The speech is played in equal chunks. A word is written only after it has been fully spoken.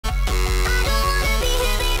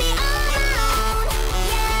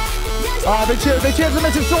Big cheers to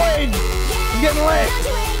Mr. Swage. He's getting lit.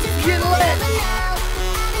 He's getting lit.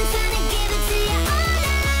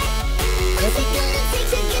 What's it gonna take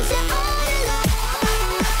to get you all alone?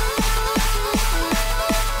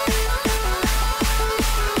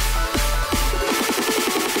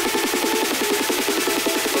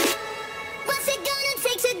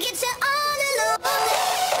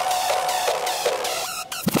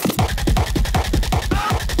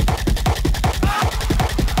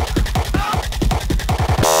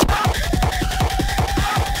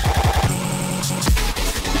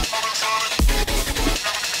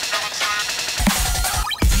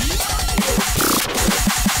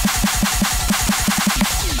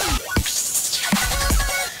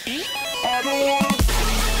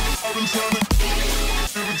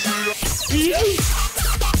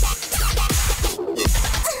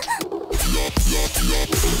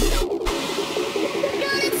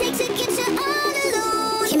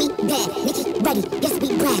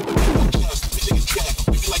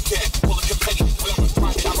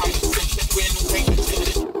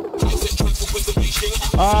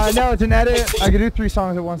 No, it's an edit. I can do 3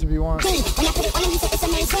 songs at once if you want.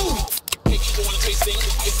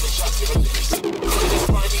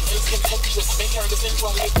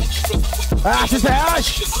 Ash is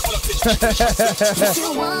Ash!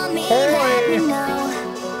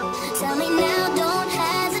 Tell me now, don't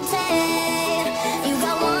hesitate. You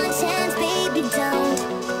got one chance, baby, don't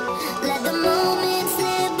let the moment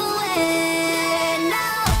slip away. No,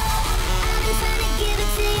 I've been trying to give it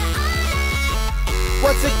to you all.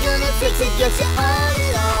 What's it gonna take to get you all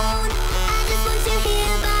alone? I just want you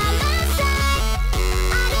here by my side.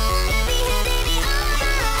 I don't wanna be here, baby, all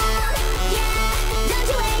alone. Yeah, don't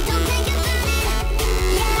you wait, don't think about it.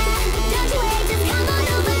 Yeah, don't you wait, just come on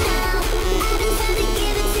over now. I've been trying to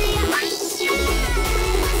give it to you.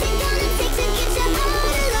 What's it gonna take to get you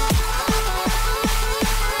all alone?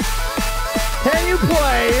 Can you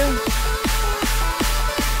play